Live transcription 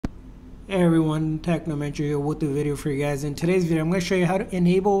Hey everyone, Technomentary here with the video for you guys. In today's video, I'm going to show you how to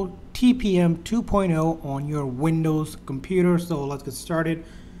enable TPM 2.0 on your Windows computer. So let's get started.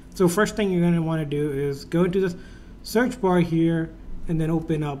 So first thing you're going to want to do is go into this search bar here and then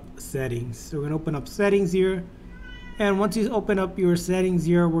open up settings. So we're going to open up settings here. And once you open up your settings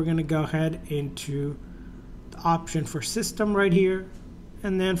here, we're going to go ahead into the option for system right here.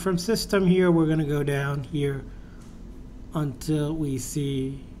 And then from system here, we're going to go down here until we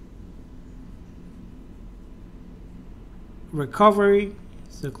see recovery.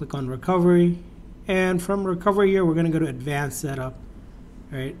 So click on recovery, and from recovery here we're going to go to advanced setup,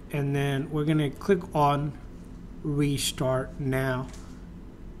 right? And then we're going to click on restart now,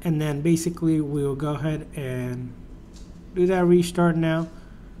 and then basically we'll go ahead and do that restart now.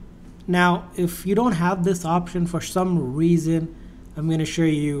 Now if you don't have this option for some reason, I'm going to show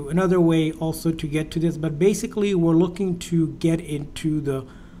you another way also to get to this, but basically we're looking to get into the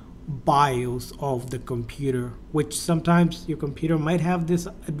BIOS of the computer, which sometimes your computer might have this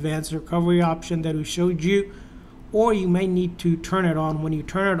advanced recovery option that we showed you, or you may need to turn it on. When you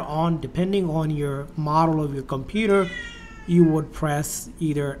turn it on, depending on your model of your computer, you would press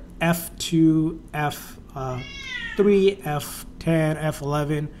either F2, F3, F10,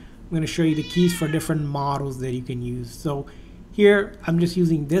 F11. I'm going to show you the keys for different models that you can use. So here I'm just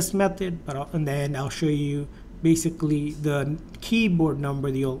using this method, and then I'll show you basically the keyboard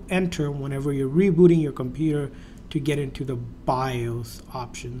number that you'll enter whenever you're rebooting your computer to get into the BIOS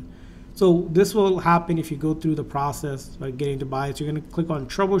option. So this will happen if you go through the process by getting to BIOS. You're going to click on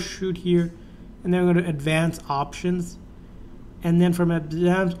troubleshoot here, and then we're going to advanced options, and then from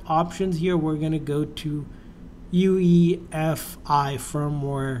advanced options here we're going to go to UEFI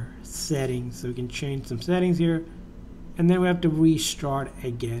firmware settings. So we can change some settings here, and then we have to restart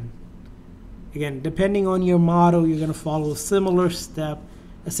again. Again, depending on your model, you're going to follow a similar step.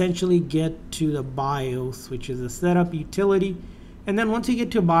 Essentially get to the BIOS, which is a setup utility. And then once you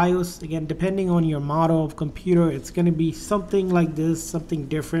get to BIOS, again, depending on your model of computer, it's going to be something like this, something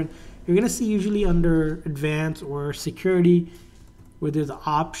different. You're going to see usually under advanced or security where there's an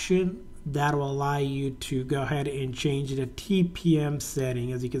option that will allow you to go ahead and change the TPM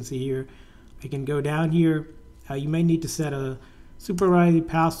setting. As you can see here, I can go down here. You may need to set a supervisory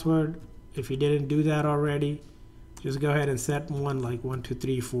password. If you didn't do that already, just go ahead and set one like 1, 2,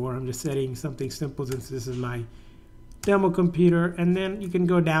 3, 4. I'm just setting something simple since this is my demo computer. And then you can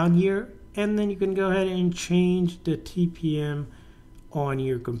go down here, and then you can go ahead and change the TPM on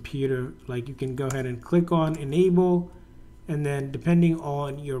your computer. Like you can go ahead and click on enable, and then depending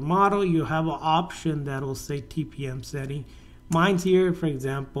on your model, you have an option that will say TPM setting. Mine's here, for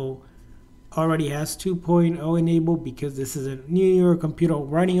example, already has 2.0 enabled because this is a newer computer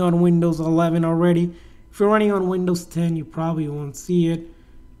running on Windows 11 already. If you're running on Windows 10, you probably won't see it,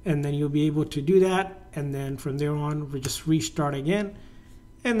 and then you'll be able to do that, and then from there on we just restart again,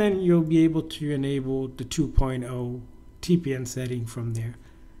 and then you'll be able to enable the 2.0 TPM setting from there.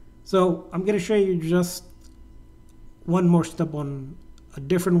 So I'm going to show you just one more step on a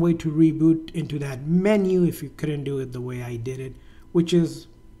different way to reboot into that menu if you couldn't do it the way I did it, which is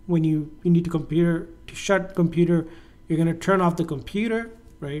when you need to shut computer, you're going to turn off the computer,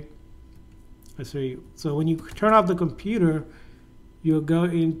 right? So when you turn off the computer, you'll go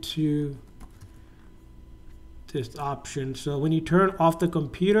into this option. So when you turn off the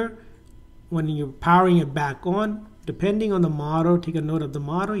computer, when you're powering it back on, depending on the model, take a note of the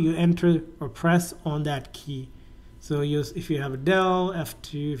model, you enter or press on that key. So if you have a Dell,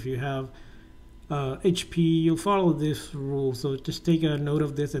 F2, if you have HP, you'll follow this rule. So just take a note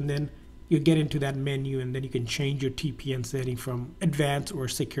of this, and then you get into that menu, and then you can change your TPM setting from advanced or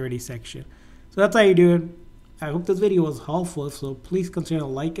security section. So that's how you do it. I hope this video was helpful. So please consider the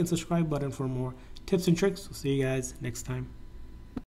like and subscribe button for more tips and tricks. We'll see you guys next time.